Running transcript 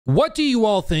What do you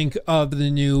all think of the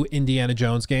new Indiana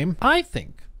Jones game? I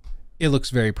think it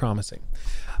looks very promising,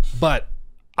 but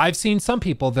I've seen some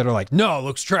people that are like, no, it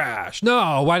looks trash.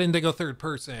 No, why didn't they go third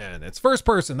person? It's first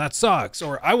person, that sucks.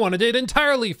 Or I wanted it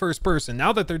entirely first person.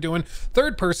 Now that they're doing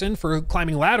third person for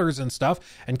climbing ladders and stuff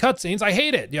and cutscenes, I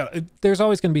hate it. Yeah, there's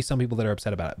always gonna be some people that are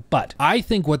upset about it. But I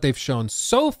think what they've shown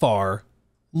so far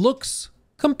looks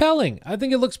compelling. I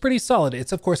think it looks pretty solid.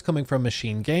 It's of course coming from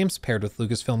Machine Games paired with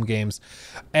Lucasfilm Games,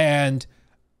 and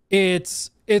it's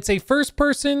a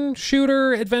first-person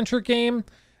shooter adventure game,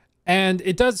 and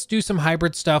it does do some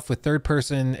hybrid stuff with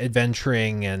third-person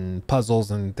adventuring and puzzles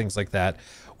and things like that,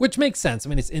 which makes sense. I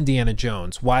mean, it's Indiana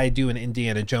Jones. Why do an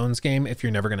Indiana Jones game if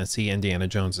you're never going to see Indiana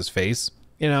Jones's face?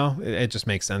 You know, it just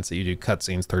makes sense that you do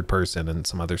cutscenes third person and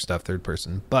some other stuff third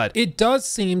person. But it does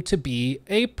seem to be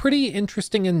a pretty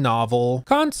interesting and novel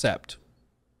concept.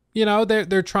 You know,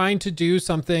 they're trying to do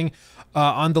something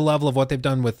on the level of what they've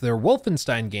done with their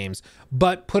Wolfenstein games,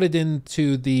 but put it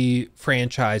into the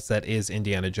franchise that is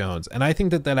Indiana Jones. And I think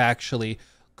that that actually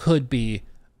could be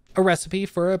a recipe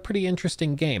for a pretty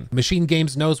interesting game. Machine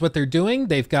Games knows what they're doing.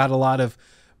 They've got a lot of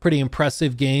pretty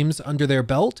impressive games under their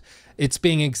belt. It's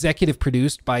being executive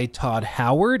produced by Todd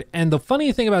Howard. And the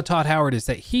funny thing about Todd Howard is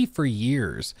that he, for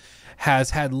years,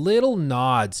 has had little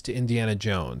nods to Indiana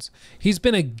Jones. He's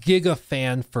been a Giga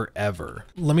fan forever.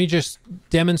 Let me just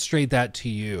demonstrate that to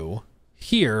you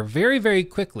here very, very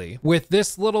quickly with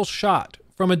this little shot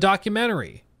from a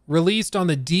documentary released on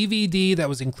the DVD that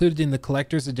was included in the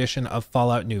collector's edition of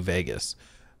Fallout New Vegas.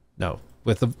 No,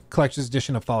 with the collector's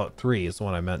edition of Fallout 3 is the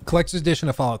one I meant. Collector's edition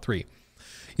of Fallout 3.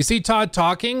 You see Todd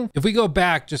talking? If we go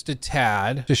back just a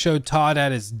tad to show Todd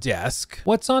at his desk,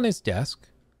 what's on his desk?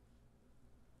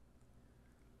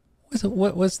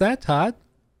 What was that, Todd?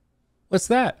 What's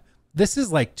that? This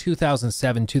is like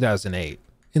 2007, 2008,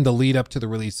 in the lead up to the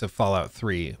release of Fallout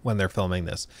 3 when they're filming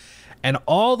this. And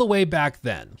all the way back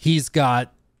then, he's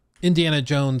got Indiana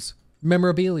Jones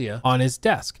memorabilia on his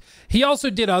desk. He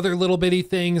also did other little bitty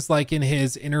things, like in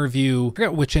his interview, I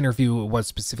forget which interview it was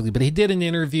specifically, but he did an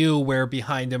interview where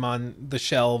behind him on the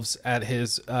shelves at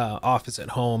his office at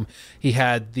home, he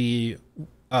had the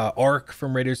Ark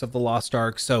from Raiders of the Lost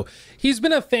Ark. So he's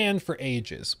been a fan for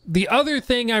ages. The other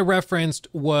thing I referenced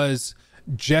was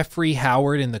Jeffrey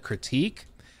Howard in the critique.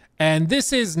 And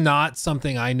this is not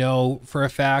something I know for a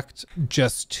fact,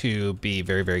 just to be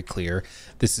very, very clear.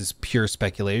 This is pure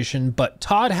speculation, but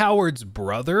Todd Howard's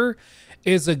brother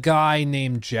is a guy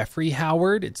named Jeffrey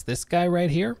Howard. It's this guy right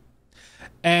here.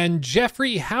 And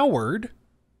Jeffrey Howard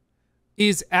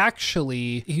is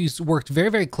actually, he's worked very,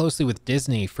 very closely with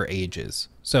Disney for ages.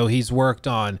 So he's worked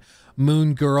on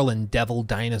Moon Girl and Devil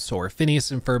Dinosaur, Phineas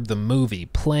and Ferb the movie,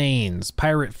 Planes,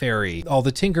 Pirate Fairy, all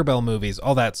the Tinkerbell movies,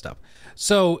 all that stuff.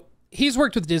 So he's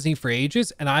worked with Disney for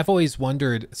ages, and I've always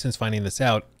wondered since finding this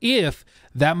out if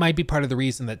that might be part of the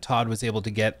reason that Todd was able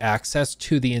to get access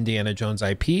to the Indiana Jones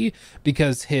IP,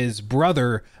 because his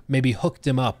brother maybe hooked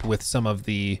him up with some of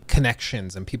the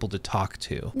connections and people to talk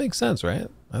to. Makes sense, right?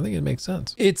 I think it makes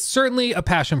sense. It's certainly a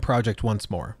passion project once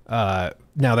more.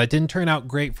 Now, that didn't turn out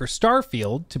great for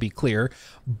Starfield, to be clear,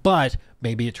 but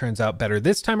maybe it turns out better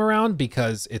this time around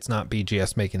because it's not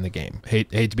BGS making the game. Hate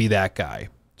to be that guy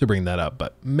to bring that up,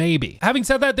 but maybe. Having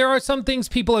said that, there are some things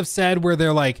people have said where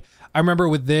they're like, I remember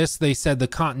with this, they said the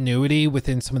continuity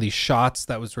within some of these shots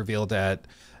that was revealed at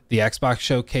the Xbox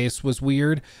showcase was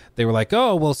weird. They were like,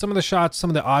 oh, well, some of the shots, some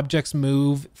of the objects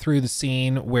move through the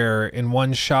scene where in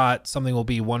one shot, something will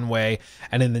be one way,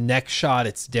 and in the next shot,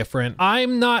 it's different.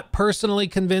 I'm not personally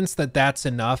convinced that that's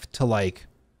enough to like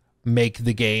make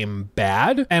the game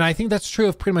bad. And I think that's true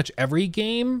of pretty much every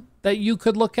game that you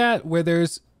could look at where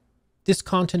there's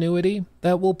discontinuity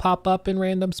that will pop up in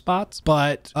random spots.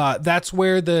 But that's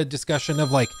where the discussion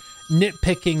of like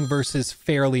nitpicking versus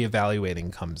fairly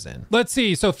evaluating comes in. Let's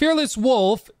see. So Fearless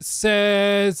Wolf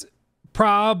says,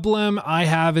 problem I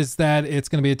have is that it's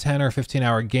going to be a 10 or 15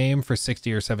 hour game for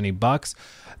 60 or 70 bucks.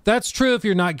 That's true if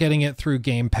you're not getting it through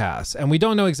Game Pass. And we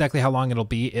don't know exactly how long it'll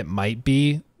be. It might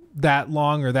be that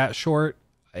long or that short.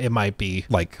 It might be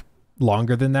like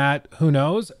longer than that, who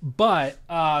knows? But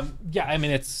yeah, I mean,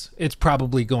 it's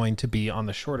probably going to be on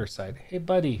the shorter side. Hey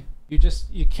buddy,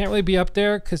 you can't really be up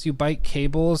there because you bite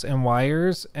cables and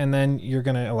wires and then you're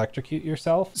gonna electrocute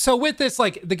yourself. So with this,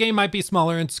 like, the game might be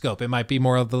smaller in scope. It might be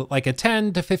more of like a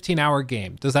 10 to 15 hour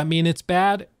game. Does that mean it's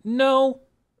bad? No,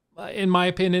 in my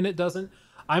opinion, it doesn't.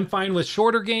 I'm fine with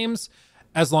shorter games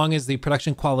as long as the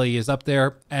production quality is up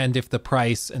there and if the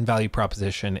price and value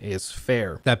proposition is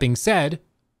fair. That being said,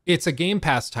 it's a Game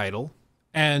Pass title,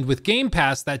 and with Game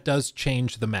Pass, that does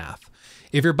change the math.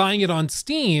 If you're buying it on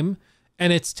Steam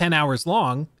and it's 10 hours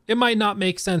long, it might not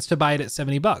make sense to buy it at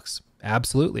 70 bucks.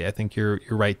 Absolutely. I think you're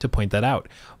right to point that out.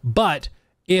 But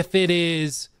if it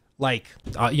is like,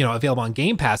 available on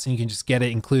Game Pass and you can just get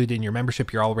it included in your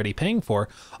membership you're already paying for,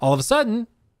 all of a sudden,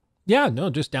 yeah, no,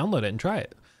 just download it and try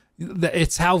it.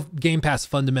 It's how Game Pass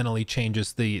fundamentally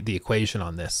changes the equation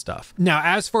on this stuff. Now,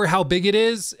 as for how big it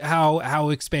is, how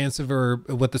expansive or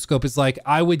what the scope is like,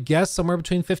 I would guess somewhere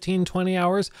between 15 and 20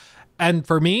 hours. And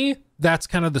for me, that's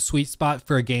kind of the sweet spot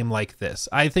for a game like this.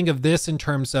 I think of this in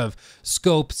terms of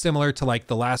scope similar to like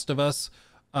The Last of Us,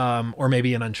 or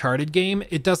maybe an Uncharted game.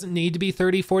 It doesn't need to be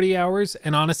 30, 40 hours.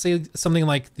 And honestly, something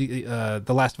like The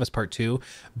Last of Us Part 2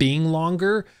 being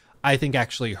longer, I think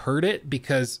actually hurt it,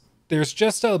 because there's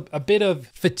just a bit of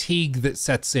fatigue that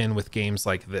sets in with games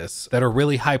like this that are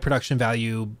really high production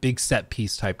value, big set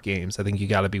piece type games. I think you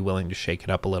got to be willing to shake it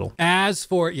up a little. As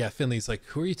for, yeah, Finley's like,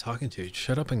 who are you talking to?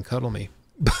 Shut up and cuddle me.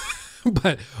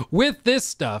 But with this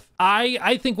stuff,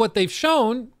 I think what they've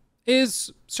shown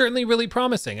is certainly really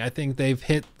promising. I think they've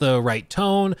hit the right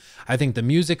tone. I think the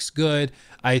music's good.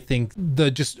 I think the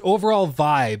just overall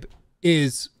vibe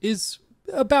is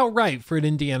about right for an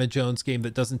Indiana Jones game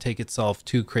that doesn't take itself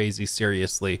too crazy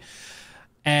seriously.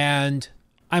 And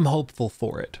I'm hopeful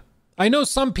for it. I know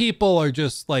some people are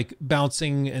just like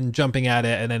bouncing and jumping at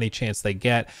it at any chance they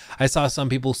get. I saw some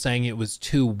people saying it was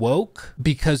too woke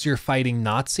because you're fighting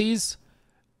Nazis.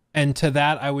 And to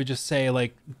that, I would just say,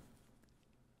 like,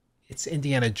 it's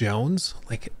Indiana Jones.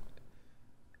 Like,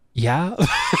 yeah.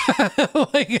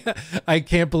 Like, I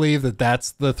can't believe that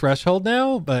that's the threshold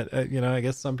now. But, I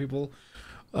guess some people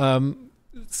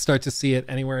start to see it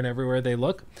anywhere and everywhere they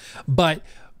look. But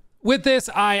with this,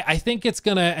 I think it's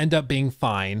gonna end up being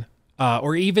fine,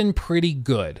 or even pretty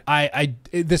good.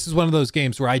 This is one of those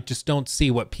games where I just don't see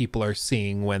what people are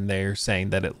seeing when they're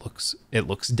saying that it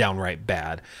looks downright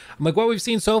bad. I'm like, what we've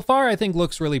seen so far, I think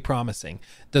looks really promising.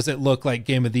 Does it look like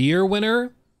Game of the Year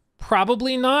winner?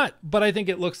 Probably not, but I think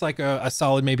it looks like a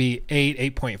solid maybe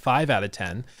 8.5 out of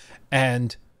 10.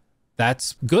 And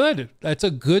that's good. That's a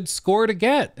good score to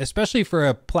get, especially for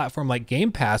a platform like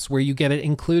Game Pass where you get it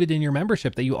included in your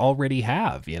membership that you already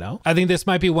have, I think this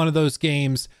might be one of those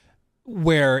games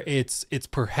where it's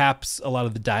perhaps a lot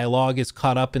of the dialogue is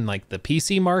caught up in like the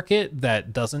PC market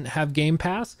that doesn't have Game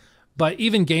Pass. But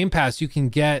even Game Pass, you can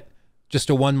get just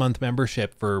a 1-month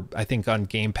membership for, I think on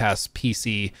Game Pass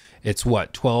PC, it's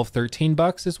what, 12, 13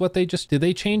 bucks is what did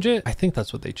they change it? I think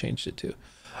that's what they changed it to.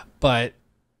 But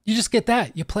you just get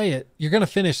that, you play it. You're going to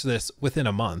finish this within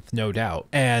a month, no doubt.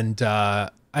 And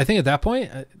I think at that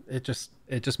point, it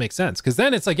just makes sense. Because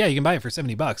then it's like, yeah, you can buy it for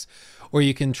 70 bucks. Or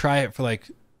you can try it for like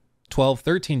 $12,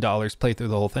 $13, play through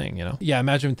the whole thing, Yeah,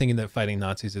 imagine thinking that fighting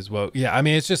Nazis is woke. Yeah, I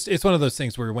mean, it's one of those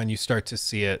things where when you start to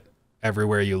see it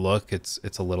everywhere you look, it's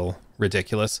a little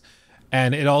ridiculous.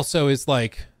 And it also is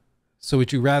like, so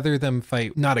would you rather them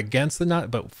fight not against the Nazis,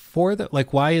 but for the,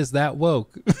 like, why is that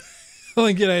woke?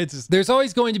 Like, there's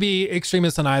always going to be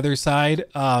extremists on either side,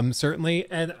 certainly.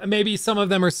 And maybe some of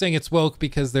them are saying it's woke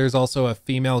because there's also a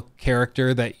female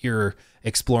character that you're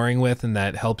exploring with and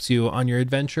that helps you on your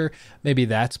adventure. Maybe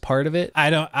that's part of it. I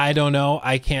don't know.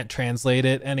 I can't translate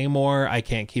it anymore. I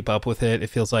can't keep up with it. It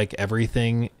feels like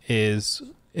everything is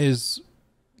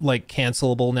like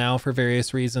cancelable now for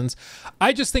various reasons.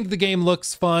 I just think the game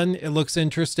looks fun. It looks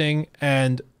interesting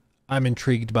and I'm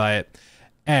intrigued by it.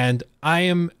 And I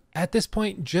am at this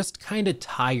point just kind of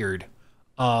tired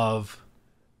of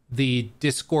the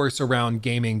discourse around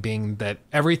gaming being that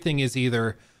everything is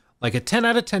either like a 10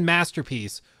 out of 10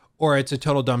 masterpiece or it's a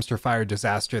total dumpster fire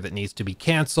disaster that needs to be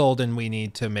canceled and we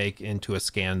need to make into a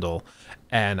scandal.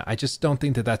 And I just don't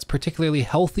think that that's particularly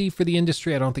healthy for the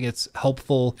industry. I don't think it's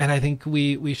helpful. And I think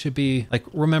we should be like,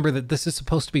 remember that this is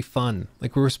supposed to be fun.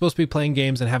 Like we're supposed to be playing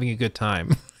games and having a good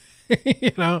time,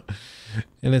 and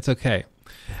it's okay.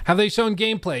 Have they shown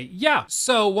gameplay? Yeah.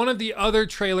 So one of the other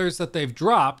trailers that they've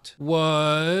dropped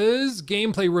was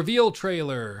gameplay reveal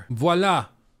trailer. Voila.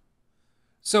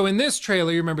 So in this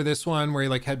trailer, you remember this one where he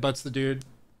like headbutts the dude?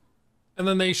 And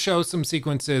then they show some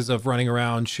sequences of running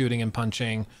around, shooting and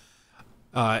punching.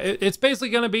 It's basically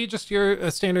going to be just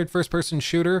a standard first-person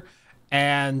shooter.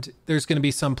 And there's going to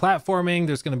be some platforming.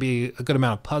 There's going to be a good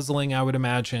amount of puzzling, I would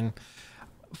imagine.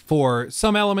 For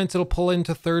some elements, it'll pull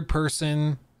into third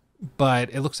person.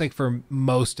 But it looks like for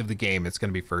most of the game, it's going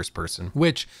to be first person,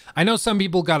 which I know some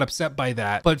people got upset by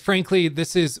that. But frankly,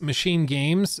 this is Machine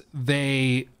Games.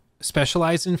 They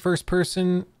specialize in first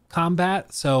person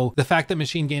combat. So the fact that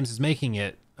Machine Games is making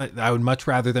it, I would much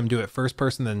rather them do it first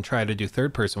person than try to do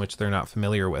third person, which they're not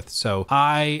familiar with. So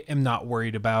I am not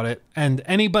worried about it. And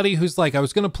anybody who's like, I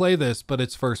was going to play this, but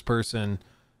it's first person,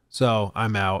 So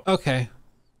I'm out. Okay.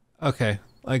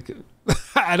 Like,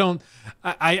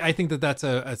 I think that that's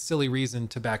a silly reason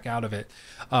to back out of it.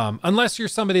 Unless you're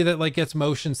somebody that like gets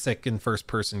motion sick in first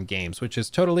person games, which is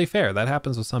totally fair. That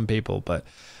happens with some people, but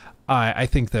I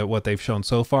think that what they've shown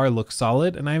so far looks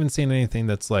solid, and I haven't seen anything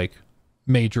that's like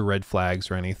major red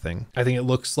flags or anything. I think it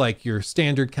looks like your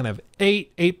standard kind of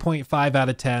 8.5 out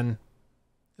of 10.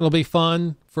 It'll be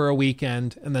fun for a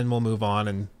weekend, and then we'll move on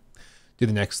and do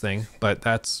the next thing. But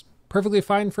that's perfectly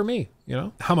fine for me, you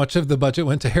know? How much of the budget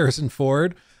went to Harrison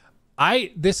Ford?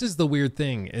 This is the weird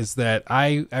thing, is that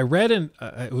I read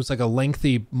it was like a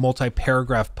lengthy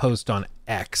multi-paragraph post on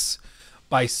X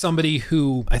by somebody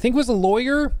who I think was a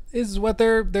lawyer, is what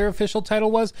their official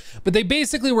title was. But they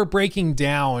basically were breaking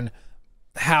down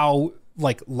how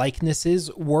like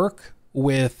likenesses work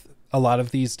with a lot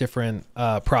of these different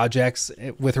projects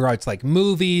with regards to like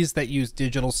movies that use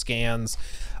digital scans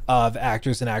of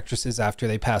actors and actresses after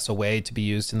they pass away to be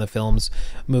used in the films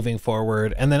moving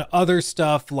forward. And then other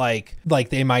stuff like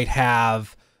they might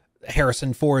have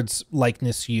Harrison Ford's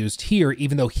likeness used here,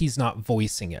 even though he's not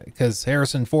voicing it, because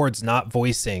Harrison Ford's not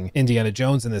voicing Indiana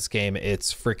Jones in this game.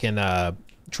 It's freaking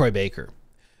Troy Baker.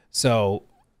 So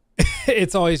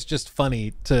it's always just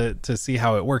funny to see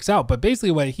how it works out. But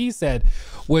basically what he said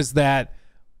was that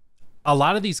a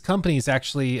lot of these companies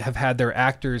actually have had their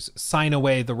actors sign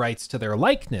away the rights to their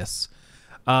likeness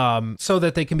so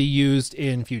that they can be used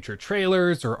in future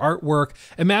trailers or artwork.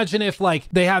 Imagine if like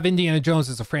they have Indiana Jones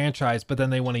as a franchise, but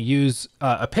then they want to use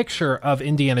a picture of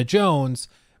Indiana Jones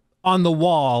on the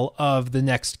wall of the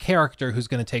next character who's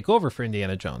going to take over for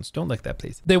Indiana Jones. Don't lick that,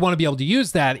 please. They want to be able to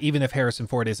use that even if Harrison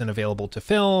Ford isn't available to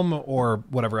film or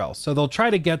whatever else. So they'll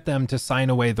try to get them to sign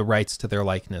away the rights to their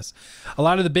likeness. A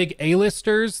lot of the big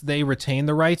A-listers, they retain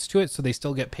the rights to it, so they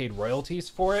still get paid royalties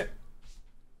for it.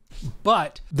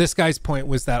 But this guy's point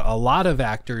was that a lot of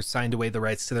actors signed away the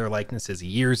rights to their likenesses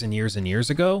years and years and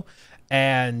years ago.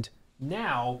 And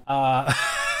now,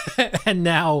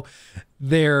 now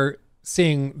they're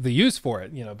seeing the use for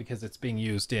it, you know, because it's being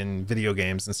used in video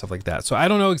games and stuff like that. So I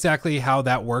don't know exactly how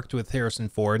that worked with Harrison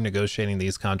Ford negotiating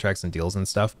these contracts and deals and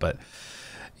stuff, but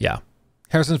yeah.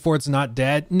 Harrison Ford's not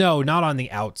dead. No, not on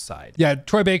the outside. Yeah,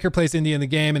 Troy Baker plays Indy in the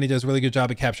game, and he does a really good job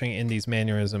at capturing Indy's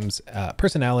mannerisms,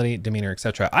 personality, demeanor,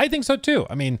 etc. I think so too.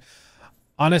 I mean,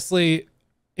 honestly,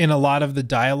 in a lot of the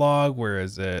dialogue, where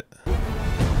is it?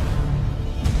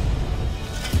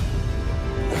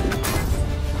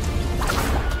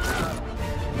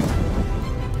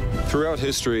 Throughout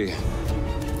history,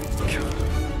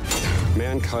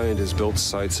 mankind has built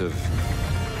sites of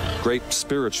great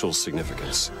spiritual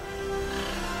significance.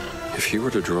 If you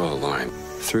were to draw a line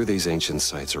through these ancient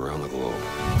sites around the globe,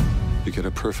 you get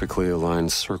a perfectly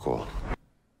aligned circle.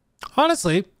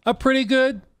 Honestly, a pretty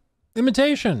good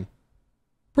imitation.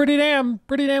 Pretty damn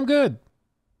good.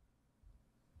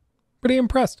 Pretty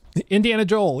impressed. Indiana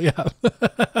Joel, yeah.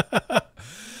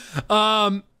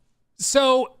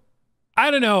 So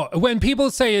I don't know. When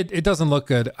people say it doesn't look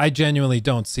good, I genuinely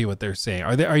don't see what they're saying.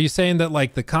 Are you saying that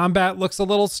like the combat looks a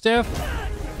little stiff?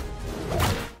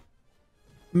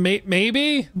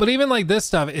 Maybe, but even like this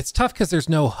stuff, it's tough because there's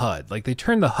no HUD. Like they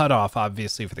turned the HUD off,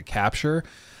 obviously, for the capture.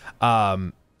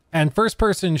 And first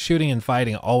person shooting and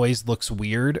fighting always looks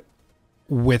weird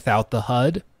without the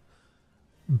HUD.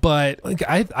 But like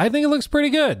I think it looks pretty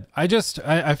good. I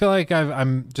feel like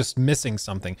I'm just missing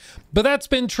something. But that's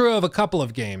been true of a couple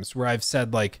of games where I've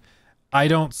said like I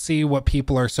don't see what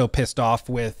people are so pissed off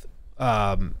with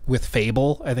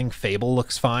Fable. I think Fable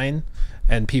looks fine,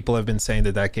 and people have been saying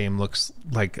that game looks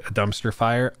like a dumpster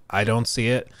fire. I don't see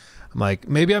it. I'm like,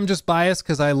 maybe I'm just biased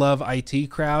because I love IT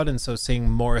Crowd, and so seeing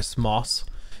Morris Moss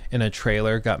in a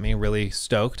trailer got me really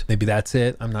stoked. Maybe that's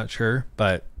it. I'm not sure,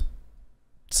 but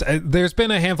there's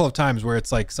been a handful of times where it's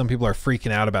like some people are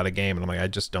freaking out about a game, and I'm like, I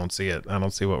just don't see it. I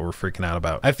don't see what we're freaking out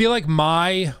about. I feel like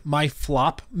my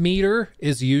flop meter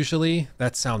is usually,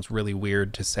 that sounds really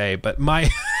weird to say, but my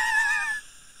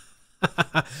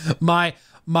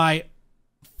my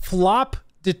flop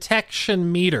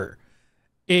detection meter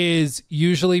is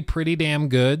usually pretty damn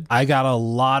good. I got a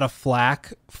lot of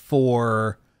flack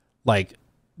for like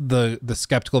the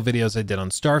skeptical videos I did on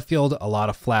Starfield, a lot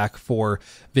of flack for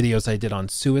videos I did on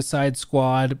Suicide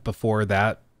Squad before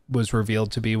that was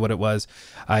revealed to be what it was.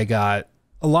 I got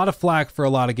a lot of flack for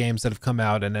a lot of games that have come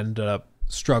out and ended up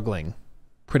struggling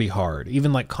pretty hard,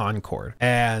 even like Concord.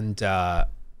 And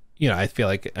you know, I feel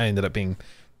like I ended up being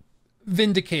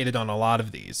vindicated on a lot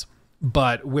of these.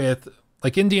 But with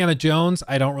like Indiana Jones,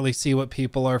 I don't really see what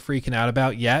people are freaking out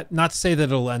about yet. Not to say that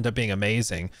it'll end up being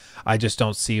amazing. I just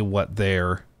don't see what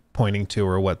they're pointing to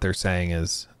or what they're saying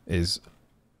is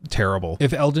terrible.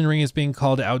 If Elden Ring is being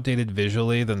called outdated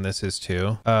visually, then this is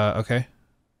too. Okay,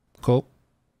 cool.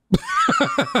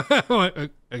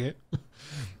 Okay.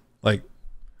 Like,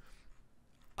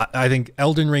 I think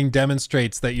Elden Ring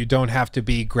demonstrates that you don't have to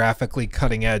be graphically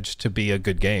cutting edge to be a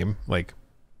good game. Like,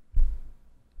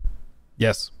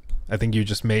 yes, I think you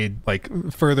just made,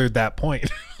 like, furthered that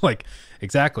point. Like,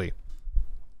 exactly.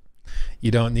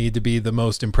 You don't need to be the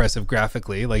most impressive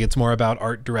graphically. Like, it's more about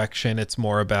art direction. It's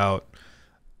more about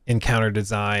encounter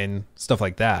design, stuff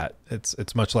like that.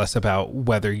 It's much less about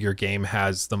whether your game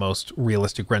has the most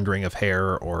realistic rendering of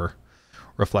hair or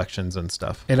reflections and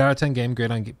stuff. 8 out of 10 game,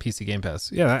 great on PC Game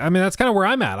Pass. Yeah, I mean, that's kind of where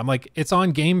I'm at. I'm like, it's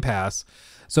on Game Pass,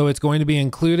 so it's going to be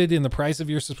included in the price of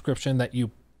your subscription that you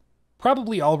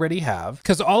probably already have,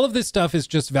 because all of this stuff is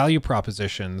just value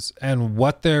propositions and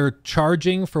what they're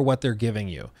charging for what they're giving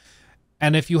you.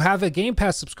 And if you have a Game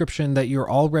Pass subscription that you're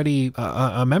already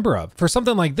a member of, for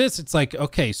something like this, it's like,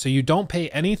 okay, so you don't pay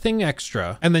anything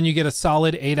extra, and then you get a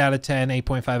solid 8 out of 10,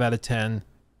 8.5 out of 10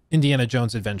 Indiana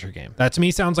Jones adventure game. That to me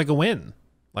sounds like a win.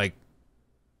 Like,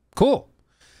 cool.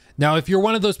 Now, if you're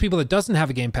one of those people that doesn't have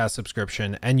a Game Pass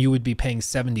subscription and you would be paying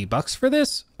 $70 for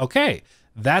this, okay,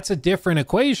 that's a different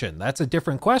equation. That's a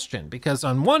different question, because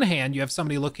on one hand, you have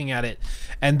somebody looking at it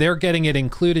and they're getting it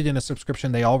included in a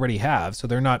subscription they already have, so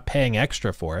they're not paying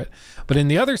extra for it. But in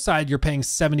the other side, you're paying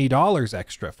 $70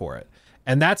 extra for it.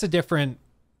 And that's a different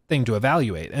thing to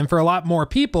evaluate. And for a lot more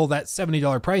people, that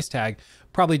 $70 price tag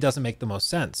probably doesn't make the most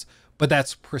sense. But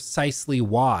that's precisely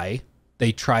why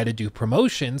they try to do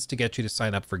promotions to get you to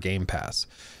sign up for Game Pass,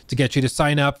 to get you to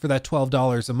sign up for that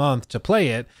 $12 a month to play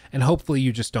it, and hopefully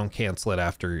you just don't cancel it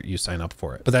after you sign up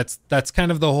for it. But that's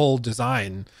kind of the whole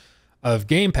design of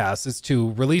Game Pass, is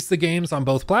to release the games on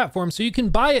both platforms so you can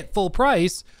buy it full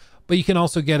price, but you can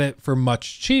also get it for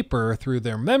much cheaper through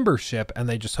their membership, and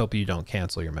they just hope you don't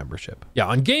cancel your membership. Yeah,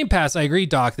 on Game Pass, I agree,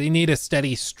 Doc, they need a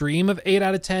steady stream of 8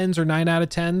 out of 10s or 9 out of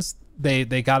 10s.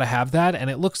 They got to have that, and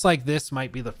it looks like this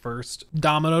might be the first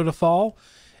domino to fall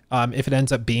if it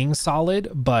ends up being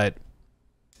solid, but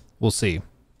we'll see.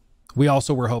 We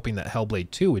also were hoping that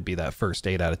Hellblade 2 would be that first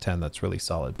 8 out of 10 that's really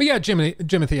solid. But yeah,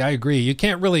 Jimothy, I agree. You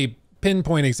can't really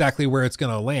pinpoint exactly where it's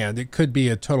going to land. It could be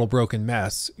a total broken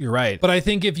mess. You're right. But I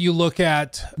think if you look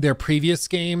at their previous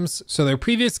games, so their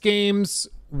previous games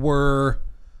were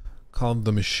called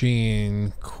The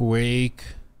Machine, Quake,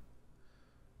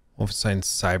 Wolfenstein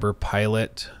Cyber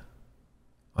Pilot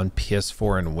on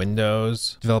PS4 and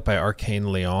Windows, developed by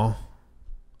Arcane Leon.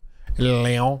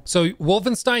 So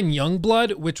Wolfenstein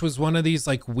Youngblood, which was one of these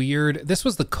like weird, this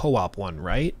was the co-op one,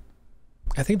 right?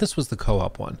 I think this was the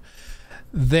co-op one.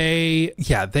 They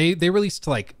released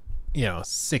like,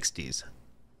 60s.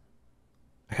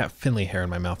 I got Finley hair in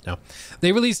my mouth now.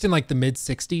 They released in like the mid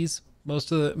 60s,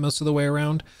 most of the way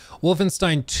around.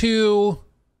 Wolfenstein 2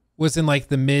 was in like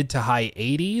the mid to high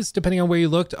 80s, depending on where you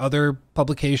looked. Other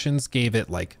publications gave it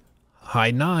like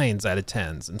high 9s out of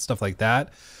 10s and stuff like that.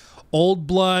 Old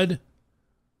Blood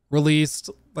released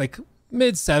like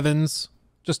mid 7s,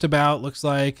 just about, looks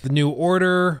like. The New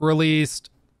Order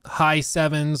released high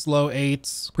 7s, low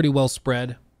 8s, pretty well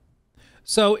spread.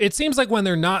 So it seems like when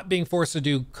they're not being forced to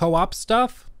do co-op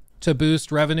stuff to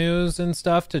boost revenues and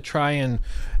stuff, to try and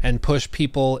push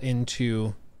people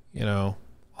into,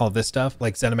 all this stuff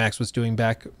like ZeniMax was doing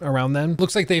back around then,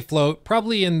 looks like they float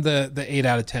probably in the 8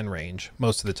 out of 10 range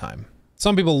most of the time.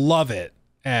 Some people love it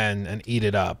and eat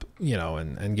it up,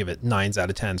 and give it 9s out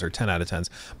of 10s or 10 out of 10s.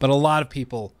 But a lot of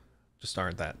people just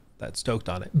aren't that stoked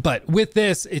on it. But with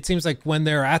this, it seems like when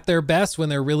they're at their best, when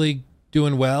they're really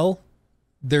doing well,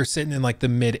 they're sitting in like the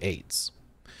mid 8s.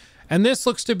 And this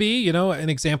looks to be, an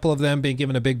example of them being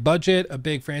given a big budget, a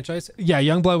big franchise. Yeah,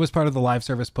 Youngblood was part of the live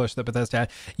service push that Bethesda had.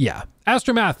 Yeah.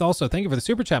 Astromath also, thank you for the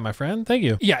super chat, my friend. Thank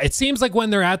you. Yeah, it seems like when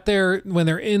they're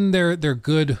in their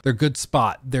good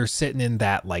spot, they're sitting in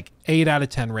that like 8 out of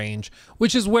 10 range,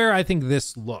 which is where I think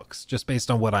this looks, just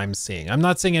based on what I'm seeing. I'm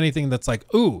not seeing anything that's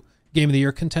like, ooh, Game of the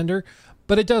Year contender,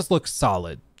 but it does look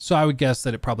solid. So I would guess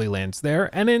that it probably lands there.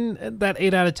 And in that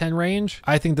 8 out of 10 range,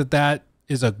 I think that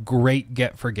is a great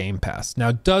get for Game Pass.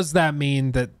 Now, does that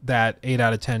mean that 8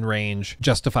 out of 10 range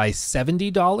justifies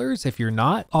 $70 if you're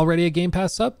not already a Game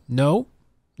Pass sub? No.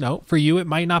 For you, it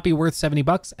might not be worth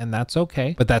 $70, and that's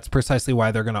okay. But that's precisely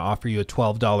why they're going to offer you a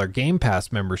 $12 Game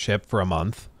Pass membership for a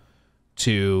month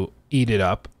to eat it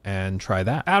up and try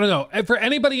that. I don't know. For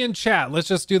anybody in chat, let's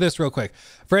just do this real quick.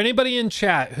 For anybody in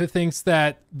chat who thinks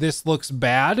that this looks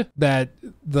bad, that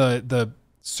the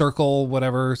circle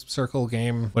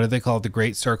game, what do they call it? The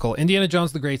Great Circle, Indiana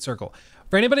Jones, the Great Circle.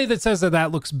 For anybody that says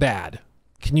that looks bad,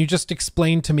 can you just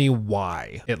explain to me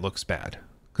why it looks bad?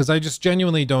 because I just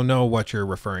genuinely don't know what you're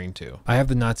referring to. I have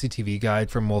the Nazi TV guide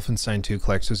from Wolfenstein 2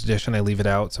 Collector's Edition. I leave it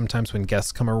out sometimes when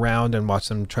guests come around and watch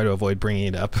them try to avoid bringing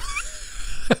it up.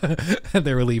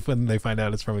 Their relief when they find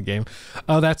out it's from a game.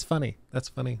 Oh, that's funny. That's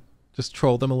funny. Just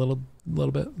troll them a little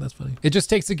bit. That's funny. It just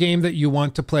takes a game that you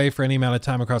want to play for any amount of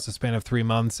time across the span of 3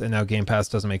 months, and now Game Pass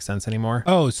doesn't make sense anymore.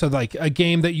 Oh, so like a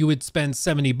game that you would spend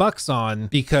 $70 on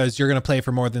because you're going to play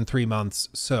for more than 3 months.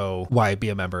 So why be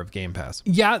a member of Game Pass?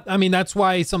 Yeah, I mean, that's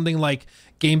why something like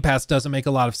Game Pass doesn't make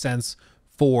a lot of sense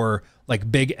for like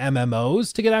big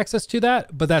MMOs to get access to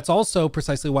that. But that's also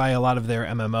precisely why a lot of their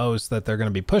MMOs that they're going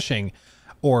to be pushing,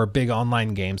 or big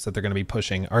online games that they're going to be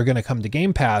pushing, are going to come to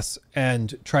Game Pass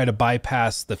and try to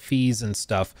bypass the fees and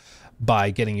stuff by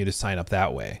getting you to sign up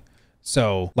that way.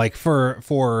 So like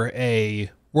for a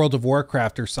World of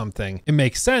Warcraft or something, it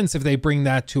makes sense if they bring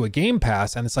that to a Game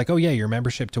Pass and it's like, oh yeah, your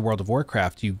membership to World of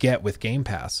Warcraft you get with Game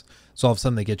Pass. So all of a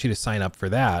sudden they get you to sign up for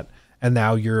that. And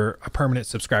now you're a permanent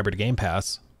subscriber to Game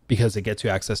Pass, because it gets you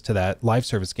access to that live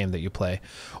service game that you play.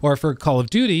 Or for Call of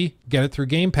Duty, get it through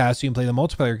Game Pass. You can play the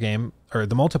multiplayer game or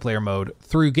the multiplayer mode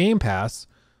through Game Pass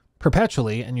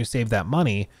perpetually, and you save that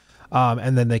money.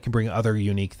 And then they can bring other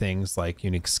unique things like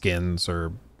unique skins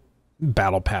or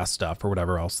battle pass stuff or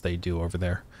whatever else they do over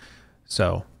there.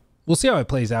 So we'll see how it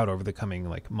plays out over the coming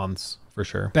like months for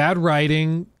sure. Bad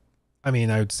writing. I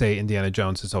mean, I would say Indiana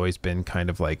Jones has always been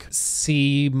kind of like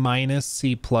C-,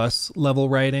 C+ level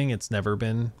writing. It's never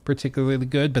been particularly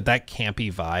good, but that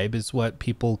campy vibe is what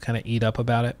people kind of eat up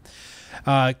about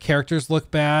it. Characters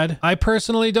look bad. I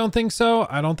personally don't think so.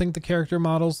 I don't think the character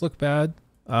models look bad.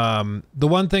 The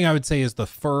one thing I would say is the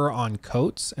fur on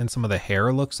coats and some of the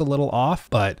hair looks a little off,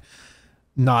 but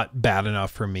not bad enough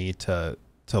for me to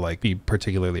like be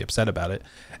particularly upset about it.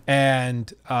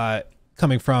 And,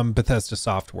 coming from Bethesda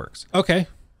Softworks. Okay.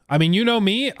 I mean, you know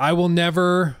me, I will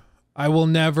never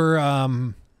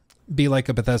be like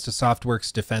a Bethesda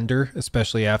Softworks defender,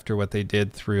 especially after what they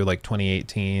did through like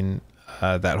 2018,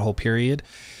 that whole period.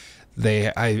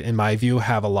 I, in my view,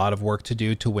 have a lot of work to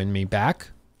do to win me back,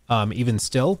 even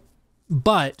still.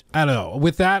 But I don't know,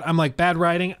 with that, I'm like, bad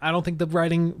writing. I don't think the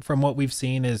writing from what we've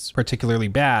seen is particularly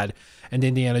bad. And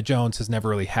Indiana Jones has never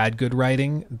really had good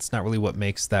writing. It's not really what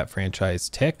makes that franchise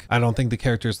tick. I don't think the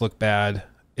characters look bad.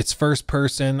 It's first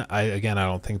person. I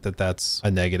don't think that that's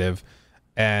a negative.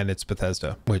 And it's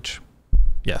Bethesda, which,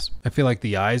 yes. I feel like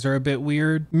the eyes are a bit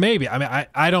weird. Maybe. I mean,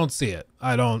 I don't see it.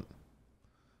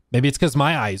 Maybe it's because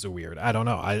my eyes are weird. I don't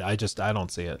know. I don't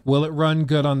see it. Will it run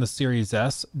good on the Series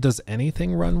S? Does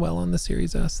anything run well on the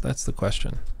Series S? That's the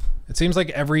question. It seems like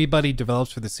everybody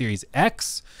develops for the Series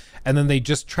X, and then they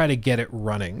just try to get it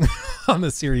running on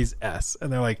the Series S.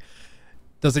 And they're like,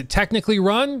 does it technically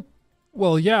run?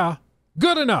 Well, yeah,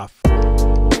 good enough.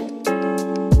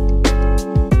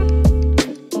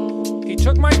 He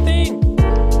took my thing.